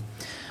baby.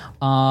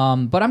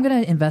 But I'm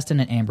going to invest in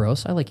an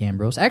Ambrose. I like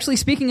Ambrose. Actually,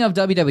 speaking of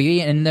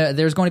WWE, and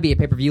there's going to be a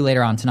pay-per-view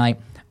later on tonight,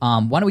 why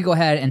don't we go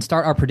ahead and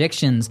start our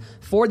predictions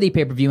for the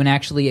pay-per-view? And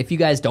actually, if you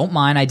guys don't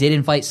mind, I did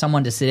invite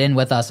someone to sit in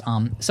with us,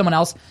 someone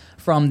else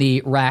from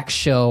the Rack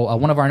Show,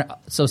 one of our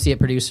associate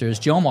producers,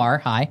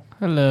 Jomar. Hi.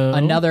 Hello.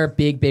 Another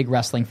big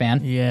wrestling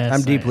fan. Yes.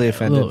 I'm deeply A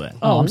offended. little bit.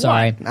 Oh, I'm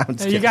sorry. I'm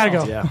just you kidding. gotta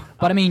go. Yeah.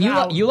 But I mean,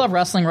 you love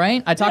wrestling,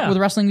 right? I talk Yeah. with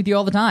wrestling with you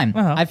all the time.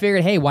 Uh-huh. I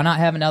figured, hey, why not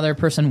have another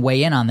person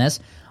weigh in on this?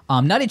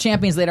 Night of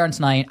Champions later on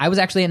tonight. I was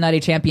actually at Night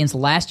of Champions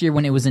last year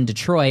when it was in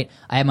Detroit.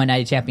 I had my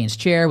Night of Champions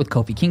chair with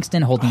Kofi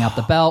Kingston holding out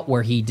the belt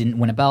where he didn't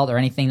win a belt or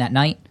anything that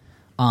night.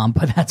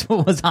 But that's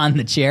what was on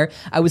the chair.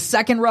 I was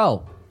second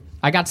row.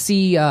 I got to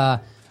see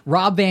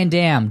Rob Van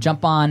Dam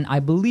jump on, I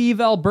believe,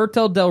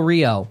 Alberto Del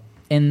Rio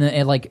in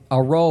like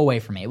a row away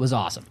from me. It was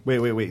awesome.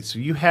 Wait. So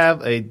you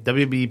have a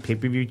WWE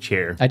pay-per-view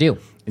chair. I do.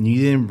 And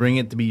you didn't bring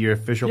it to be your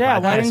official Yeah,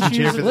 why podcasting didn't you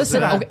chair? use it?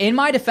 Listen, okay, in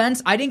my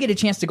defense, I didn't get a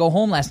chance to go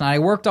home last night. I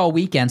worked all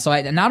weekend, so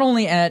not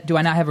only do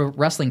I not have a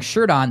wrestling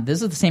shirt on,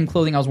 this is the same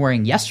clothing I was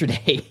wearing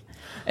yesterday,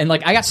 and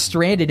like I got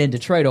stranded in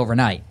Detroit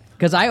overnight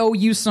because I owe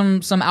you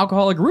some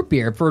alcoholic root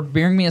beer for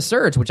bringing me a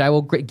surge, which I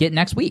will get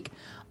next week.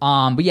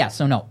 But yeah,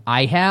 so no,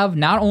 I have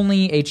not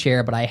only a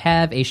chair, but I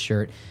have a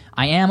shirt.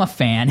 I am a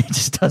fan. It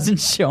just doesn't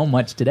show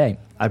much today.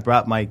 I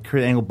brought my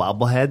Kurt Angle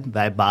bobblehead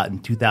that I bought in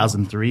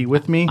 2003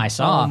 with me. I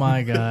saw. Oh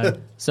my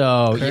god.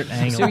 So,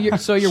 Angle.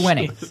 you're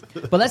winning.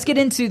 But let's get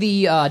into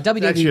the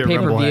WWE actually a pay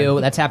per view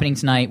Rumblehead. that's happening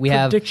tonight. We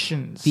have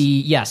Predictions.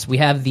 we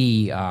have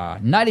the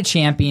Night of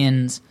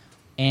Champions,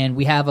 and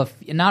we have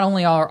not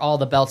only are all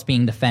the belts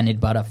being defended,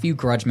 but a few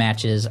grudge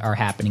matches are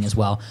happening as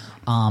well.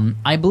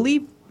 I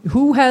believe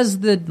who has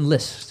the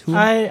list? Who?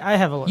 I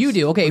have a list. You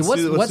do. Okay,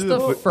 Let's what's do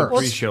the first?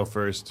 pre-show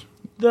first.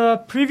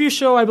 The preview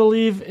show, I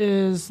believe,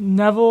 is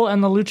Neville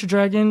and the Lucha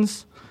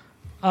Dragons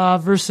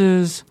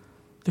versus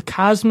the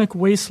Cosmic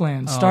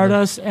Wasteland,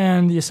 Stardust,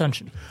 and the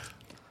Ascension.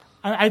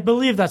 I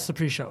believe that's the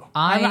pre-show.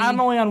 I'm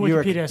only on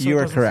Wikipedia, so you it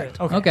are doesn't correct.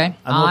 say it. Okay,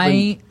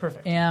 I'm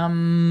Perfect.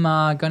 am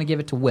going to give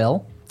it to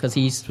Will because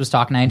he was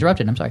talking. I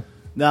interrupted. I'm sorry.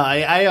 No,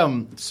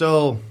 I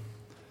so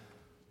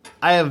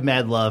I have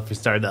mad love for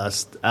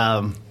Stardust.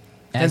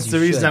 That's you the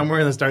reason should. I'm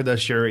wearing the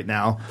Stardust shirt right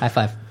now. High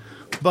five.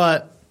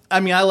 But I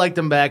mean, I liked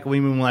him back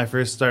when I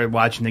first started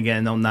watching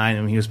again in 09,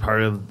 and he was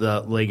part of the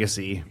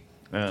legacy.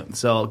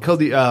 So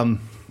Cody,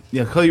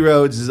 Cody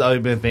Rhodes has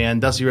always been a fan.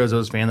 Dusty Rhodes I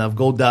was a fan of.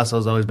 Goldust I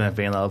was always been a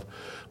fan of.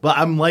 But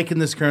I'm liking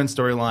this current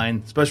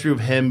storyline, especially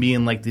with him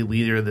being like the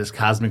leader of this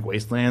Cosmic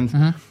Wasteland.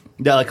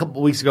 Mm-hmm. Yeah, like a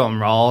couple weeks ago on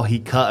Raw, he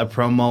cut a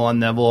promo on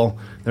Neville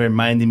that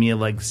reminded me of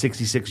like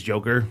 66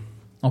 Joker.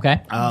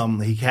 Okay.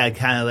 He had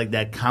kind of like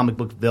that comic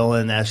book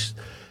villain that's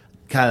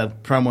kind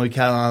of promo he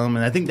cut on him,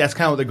 and I think that's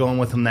kind of what they're going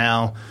with him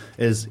now.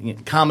 Is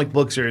comic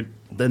books are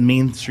the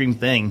mainstream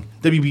thing.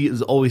 WB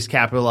is always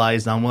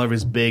capitalized on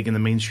whatever's big in the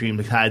mainstream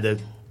to kind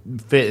of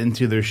fit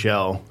into their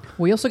show.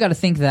 Well, you also got to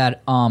think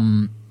that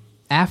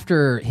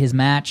after his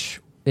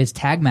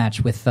tag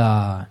match with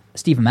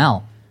Steve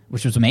Amell,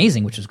 which was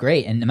amazing, which was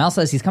great, and Amell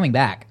says he's coming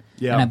back.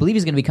 Yeah. And I believe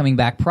he's going to be coming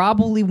back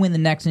probably when the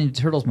next Ninja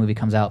Turtles movie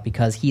comes out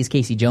because he's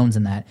Casey Jones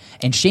in that.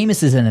 And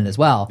Sheamus is in it as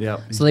well. Yeah,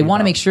 so they he's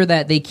want to out. make sure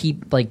that they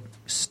keep like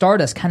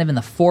Stardust kind of in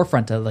the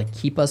forefront to like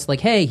keep us like,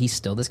 hey, he's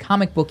still this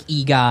comic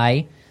book-y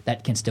guy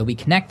that can still be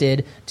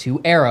connected to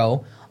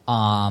Arrow.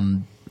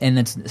 And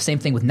it's the same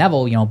thing with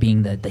Neville,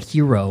 being the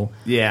hero.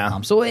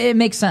 Yeah. So it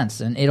makes sense,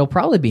 and it'll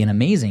probably be an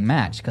amazing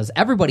match because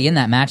everybody in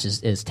that match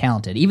is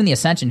talented. Even the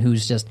Ascension,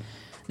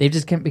 they've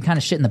just been kind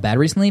of shit in the bed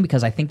recently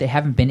because I think they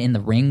haven't been in the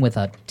ring with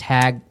a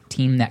tag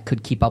team that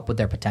could keep up with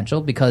their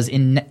potential. Because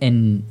in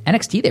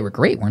NXT they were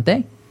great, weren't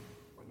they?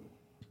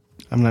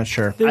 I'm not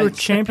sure. They were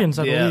champions,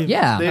 I believe.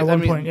 Yeah. At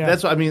one point, yeah.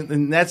 That's what I mean,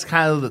 and that's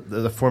kind of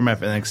the format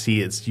of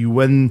NXT. It's you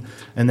win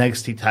an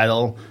NXT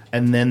title,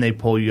 and then they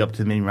pull you up to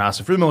the main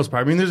roster for the most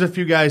part. I mean, there's a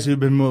few guys who've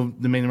been moved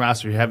to the main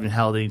roster who haven't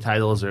held any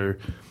titles,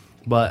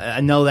 but I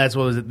know that's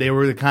what was it. They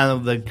were the kind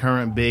of the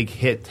current big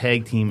hit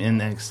tag team in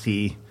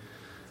NXT,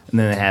 and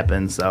then it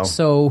happened.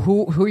 So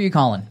who are you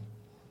calling?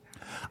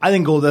 I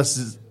think Goldust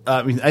is.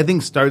 I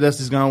think Stardust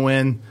is going to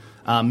win,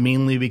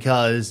 mainly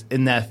because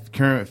in that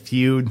current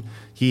feud,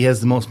 he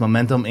has the most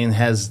momentum and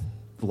has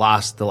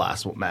lost the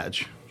last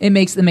match. It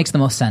makes the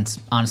most sense,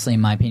 honestly, in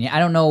my opinion. I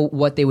don't know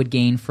what they would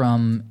gain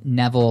from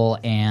Neville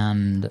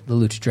and the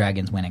Lucha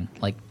Dragons winning.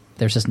 Like,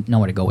 there's just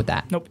nowhere to go with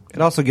that. Nope.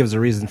 It also gives a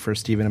reason for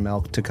Stephen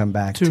Amell to come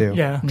back too.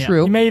 Yeah.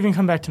 True. He may even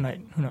come back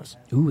tonight. Who knows?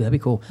 Ooh, that'd be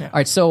cool. Yeah. All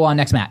right, so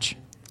next match.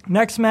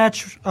 Next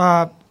match,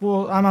 I'm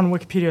on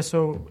Wikipedia,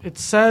 so it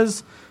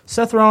says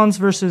Seth Rollins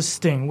versus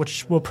Sting,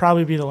 which will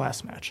probably be the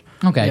last match.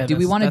 Okay, Yeah, do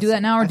we want to do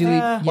that now, or do we?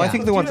 Well, I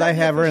think the Do ones you I have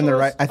the have are in the official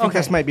right. list? I think Okay.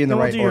 this might be in the Then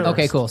we'll right do your order,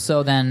 Okay, cool.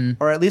 So then,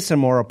 or at least a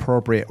more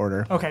appropriate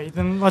order. Okay,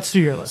 then let's do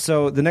your list.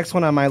 So the next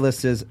one on my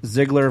list is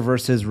Ziggler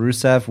versus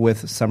Rusev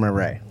with Summer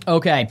Rae.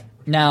 okay.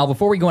 Now,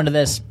 before we go into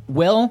this,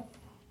 Will,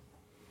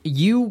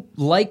 you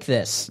like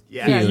this?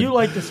 Yeah. Yeah, feud. you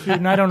like this feud,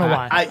 and I don't know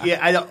why.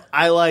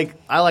 I like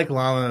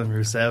Lana and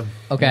Rusev.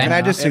 Okay. Can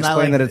I just And I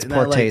explain like- that it's and I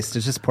poor like- taste?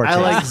 It's just poor I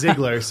taste. like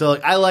Ziggler, so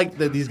I like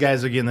that these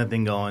guys are getting that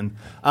thing going.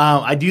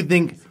 I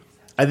think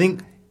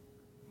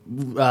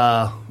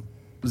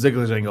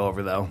Ziggler's gonna go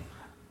over though.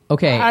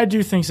 Okay. I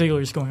do think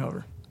Ziggler's going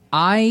over.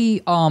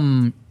 I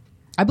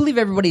believe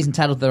everybody's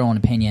entitled to their own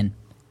opinion,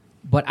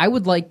 but I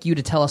would like you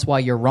to tell us why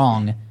you're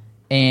wrong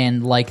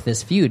and like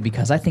this feud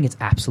because I think it's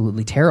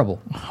absolutely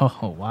terrible.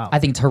 Oh wow. I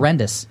think it's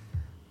horrendous.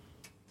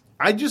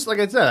 I just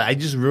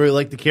really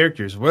like the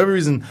characters. For whatever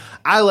reason,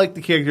 I like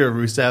the character of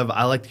Rusev.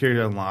 I like the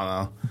character of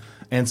Lana.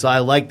 And so I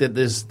like that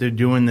they're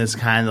doing this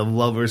kind of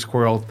lovers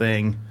quarrel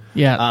thing.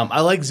 Yeah.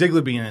 I like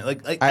Ziggler being in it.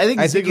 Like I think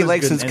I think he Ziggler's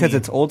likes good it in because any-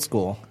 it's old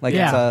school. Like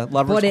Yeah. it's a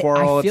lovers But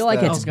quarrel. I feel like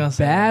the- it's gonna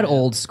say bad that, yeah.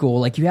 old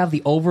school. Like you have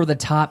the over the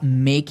top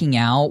making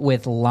out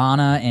with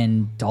Lana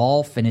and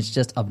Dolph, and it's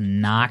just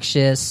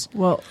obnoxious.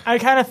 Well, I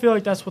kind of feel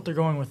like that's what they're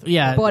going with.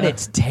 yeah. But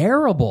it's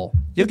terrible.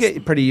 You'll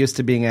get pretty used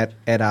to being at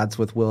odds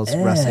with Will's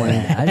wrestling.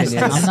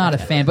 I'm not a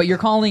fan. But you're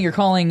calling.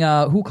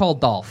 Who called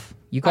Dolph?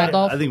 You called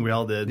Dolph? I think we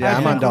all did. Yeah,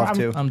 I'm on Dolph,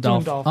 too. I'm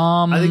doing Dolph.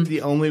 I think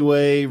the only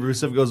way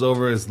Rusev goes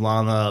over is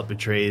Lana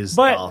betrays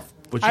But Dolph,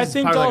 which I is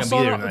think probably Dolph's not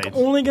going to be there tonight.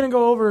 only going to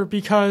go over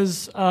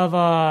because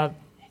of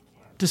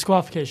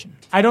disqualification.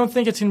 I don't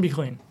think it's going to be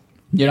clean.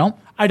 You don't?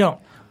 I don't.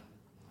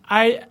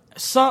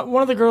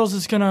 One of the girls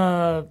is going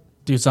to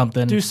Do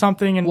something. do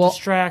something and Well,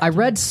 distract. I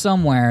read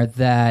somewhere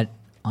that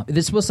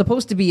this was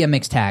supposed to be a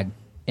mixed tag.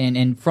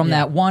 And from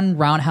that one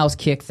roundhouse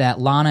kick that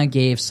Lana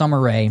gave Summer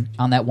Rae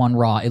on that one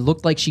Raw, it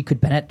looked like she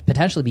could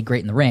potentially be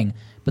great in the ring,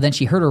 but then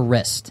she hurt her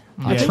wrist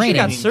I think she training.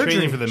 got surgery.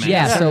 Training for the match.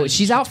 Yeah, so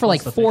she's out for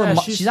like Yeah,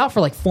 she's out for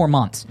like 4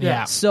 months.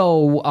 Yeah.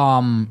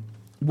 So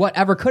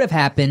whatever could have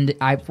happened,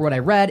 what I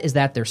read is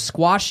that they're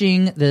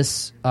squashing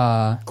this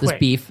this Quick.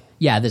 beef.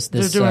 Yeah, this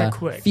They're doing it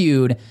quick.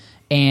 feud,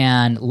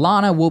 and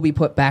Lana will be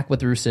put back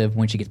with Rusev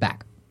when she gets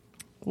back.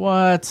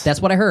 What?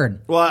 That's what I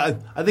heard. Well,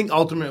 I think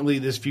ultimately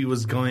this feud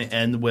was going to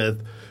end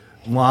with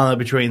Lana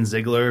betraying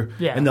Ziggler,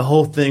 Yeah. and the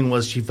whole thing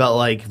was she felt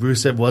like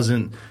Rusev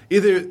wasn't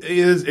it's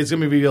going to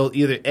be revealed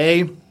either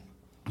A,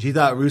 she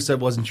thought Rusev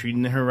wasn't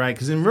treating her right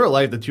because in real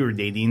life the two are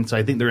dating, so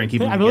I think they're going to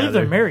keep them I together. believe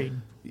they're married.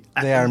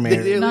 They are married.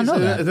 They at No, I least- know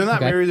that. If they're not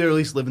Okay. married, they're at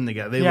least living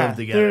together. They Yeah, live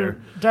together. they're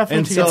definitely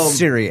and together. So,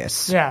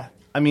 serious. Yeah.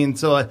 I mean,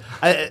 so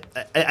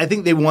I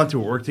think they want to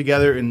work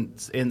together and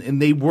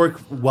they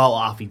work well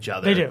off each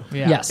other. They do.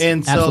 Yeah. Yes,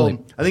 And so absolutely.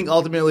 I think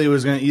ultimately it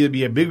was going to either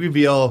be a big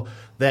reveal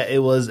that it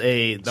was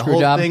the Screw whole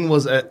job. thing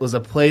was a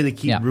play to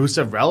keep Yeah.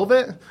 Rusev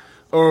relevant,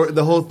 or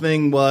the whole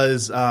thing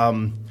was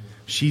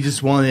she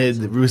just wanted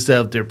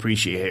Rusev to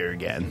appreciate her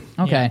again.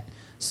 Okay.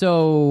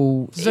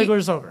 So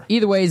Ziggler's over.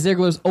 Either way,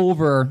 Ziggler's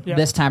over Yeah.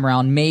 this time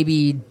around.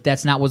 Maybe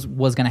that's not what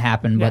was going to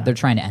happen, Yeah. but they're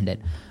trying to end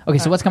it. Okay,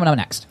 so what's coming up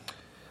next?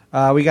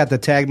 We got the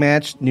tag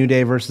match, New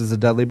Day versus the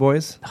Dudley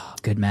Boys. Oh,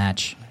 good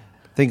match.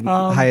 I think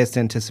highest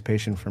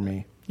anticipation for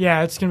me.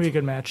 Yeah, it's gonna be a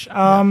good match.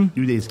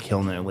 New Day's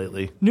killing it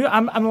lately.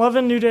 I'm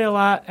loving New Day a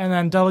lot, and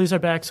then Dudley's are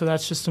back, so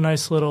that's just a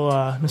nice little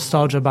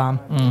nostalgia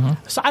bomb.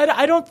 So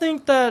I don't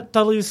think that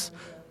Dudley's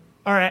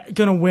are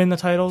gonna win the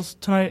titles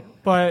tonight,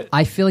 but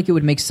I feel like it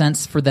would make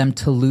sense for them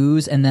to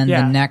lose, and then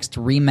Yeah. the next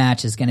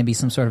rematch is going to be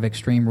some sort of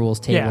Extreme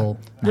Rules yeah, table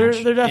they're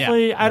match.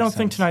 definitely. Yeah, I don't makes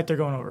think sense. tonight they're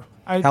going over.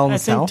 Hell in I a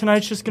think Cell?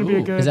 tonight's just gonna be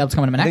a good. Is that what's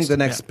coming up I next? think the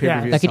next Yeah.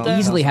 pay-per-view. That could is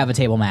easily have a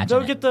table match. They'll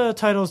in it. get the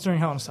titles during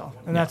Hell in a Cell,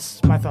 and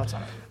that's my thoughts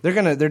on it. They're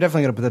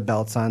definitely gonna put the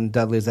belts on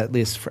Dudley's at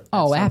least.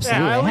 Oh,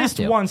 absolutely. Yeah, they at have least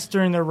to. once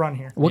during their run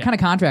here. What kind of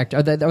contract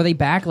are they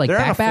back? Like They're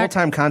on a back?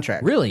 full-time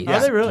contract. Really? Are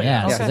they really?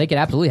 Yeah. So Okay. they could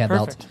absolutely have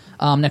Perfect.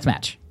 belts. Next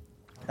match.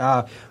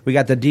 We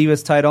got the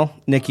Divas title,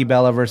 Nikki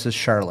Bella versus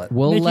Charlotte.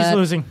 We'll Nikki's let-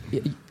 losing.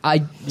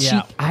 I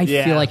Yeah.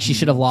 feel like she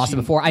should have lost it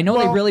before. I know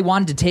they Well- really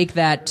wanted to take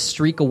that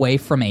streak away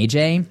from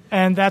AJ.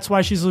 And that's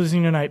why she's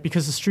losing tonight,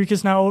 because the streak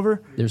is now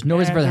over. There's no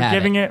reason and for they're that.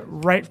 giving it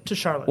right to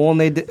Charlotte. Well,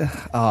 and they did.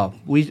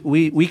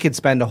 We could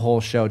spend a whole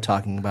show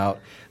talking about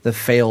the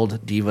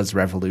failed Divas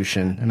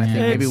revolution, and I think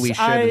maybe we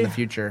should in the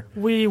future.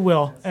 We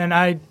will, and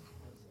I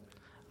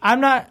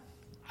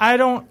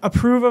don't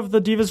approve of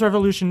the Divas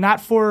Revolution, not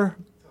for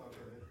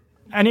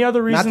any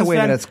other reasons the way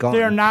than that it's gone.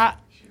 they are not.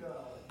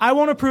 I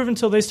won't approve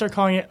until they start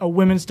calling it a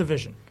women's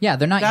division. Yeah,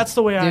 they're not. That's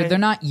the way they're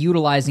not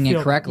utilizing it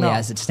feel. correctly No.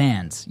 as it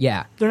stands.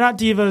 Yeah. They're not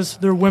divas;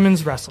 they're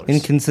women's wrestlers,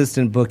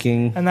 Inconsistent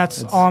booking. and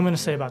that's all I'm going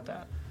to say about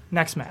that.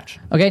 Next match.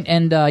 Okay,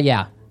 and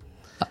yeah,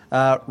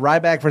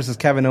 Ryback versus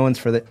Kevin Owens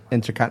for the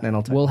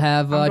Intercontinental title. we'll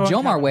have I'm going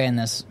Jomar Kevin. weigh in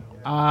this.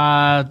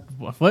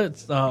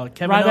 What's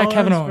Kevin Ryback, Owens?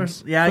 Kevin Owens.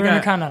 versus- Yeah, I for got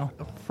Intercontinental.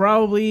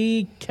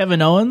 probably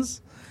Kevin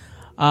Owens.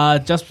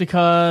 Just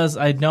because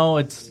I know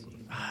it's.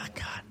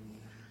 God.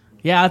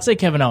 Yeah, I'd say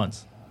Kevin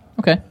Owens.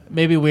 Okay.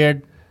 Maybe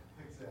weird.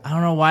 I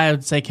don't know why I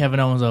would say Kevin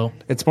Owens though.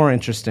 It's more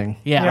interesting.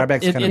 Yeah,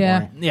 Ryback's it- kind of yeah.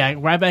 boring. Yeah,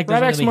 Ryback doesn't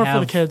Ryback's really more have,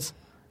 for the kids.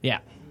 Yeah,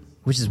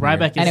 Which is Ryback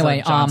weird. is Anyway,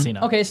 like John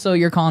Cena. okay, so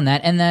you're calling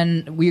that, and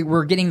then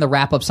we're getting the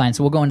wrap up sign,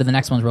 so we'll go into the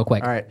next ones real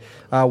quick. All right.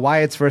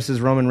 Wyatt's versus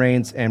Roman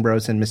Reigns,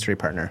 Ambrose, and Mystery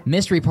Partner.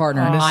 Mystery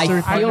partner. I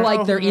Mystery feel partner.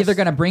 like they're either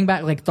going to bring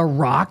back like The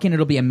Rock and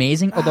it'll be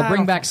amazing, or they'll I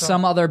bring don't back think so.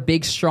 some other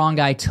big strong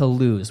guy to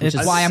lose, which is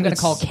It's- why I'm going to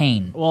it's- call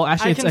Kane. Well,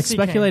 actually, I can it's see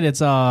speculated it's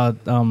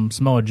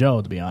Samoa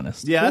Joe. To be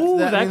honest. Yeah, Ooh,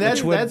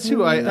 that's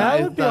who I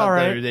that would be thought all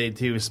right. the other day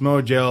too.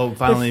 Samoa Joe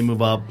finally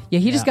move up. Yeah,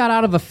 he just got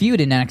out of a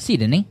feud in NXT,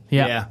 didn't he?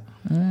 Yeah.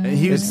 And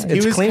he was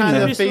It's clean, kind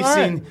though. of Maybe it's all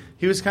facing. right.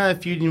 He was kind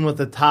of feuding with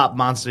the top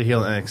monster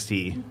heel in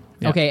NXT.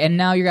 Okay, and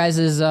now your guys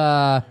is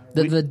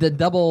the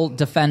double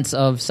defense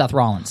of Seth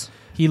Rollins,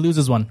 He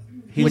loses one.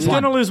 He's Which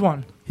going to one? lose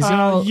one. He's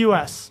gonna-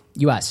 U.S.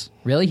 U.S.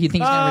 Really? You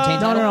think he's going to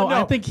retain? No, title?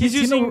 I think he's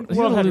using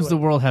gonna lose the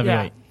world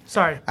heavyweight. Yeah.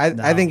 Sorry.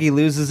 I think he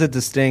loses it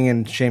to Sting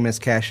and Sheamus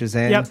cashes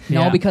in. Yep.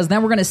 No, Yeah. because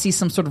then we're going to see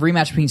some sort of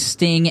rematch between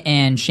Sting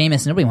and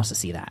Sheamus, and nobody wants to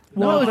see that.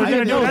 Well, they're going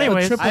to do it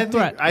anyways. triple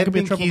threat. I It could be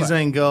a think triple he's threat.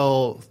 going to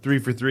go 3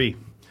 for 3.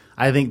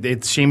 I think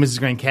that Sheamus is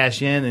going to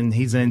cash in, and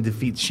he's going to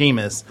defeat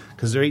Sheamus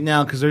because right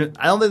now, I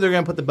don't think they're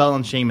going to put the belt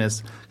on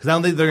Sheamus because I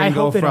don't think they're going I to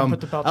go hope they don't from.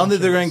 put the belt I don't on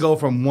think they're going Sheamus. to go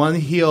from one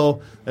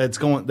heel that's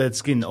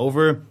getting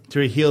over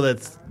to a heel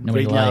that's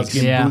Nobody right now likes. is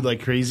getting Yeah. booed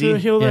like crazy. To a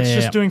heel that's Yeah,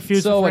 just yeah. doing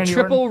feuds So with a Randy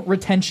triple Orton.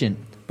 retention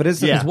But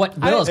isn't is what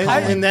Will is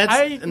calling. and that's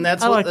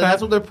I what like that.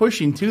 that's what they're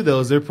pushing too. Though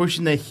is they're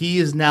pushing that he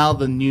is now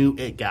the new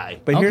it guy.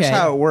 But here's Okay.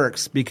 how it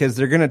works because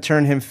they're going to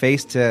turn him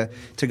face to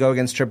go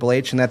against Triple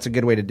H, and that's a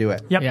good way to do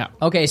it. Yep. Yeah.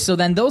 Okay, so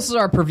then those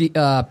are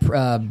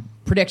our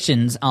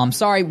predictions.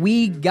 Sorry,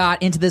 we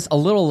got into this a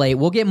little late.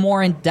 We'll get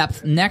more in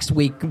depth next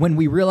week when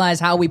we realize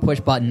how we push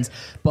buttons.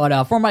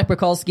 But for Mike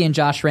Mikulski and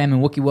Josh Ram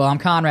and Wookie Will, I'm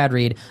Conrad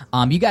Reed.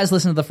 You guys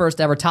listen to the first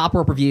ever Top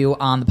Rope review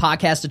on the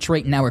Podcast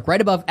Detroit Network,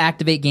 right above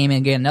Activate Gaming.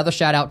 Again, another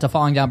shout out to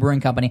Falling Down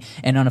Brewing Company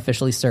and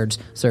unofficially Surge.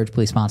 Surge,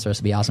 please sponsor us.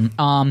 It'd be awesome.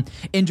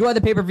 Enjoy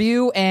the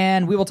pay-per-view,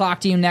 and we will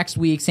talk to you next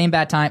week. Same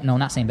bad time. No,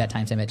 not same bad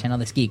time. Same bad channel.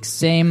 This Geeks.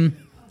 Same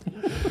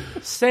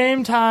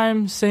Same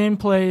time, same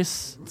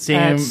place,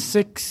 Same- at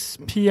 6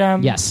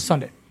 p.m. Yes.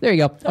 Sunday. There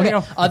you go. There you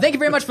Okay. go. Thank you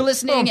very much for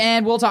listening,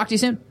 and we'll talk to you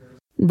soon.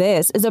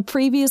 This is a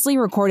previously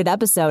recorded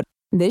episode.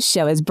 This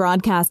show is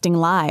broadcasting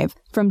live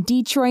from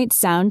Detroit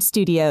Sound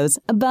Studios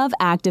above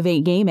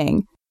Activate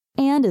Gaming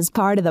and is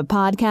part of the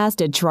Podcast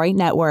Detroit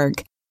Network.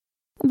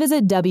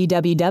 Visit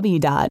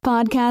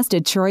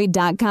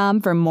www.podcastdetroit.com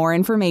for more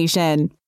information.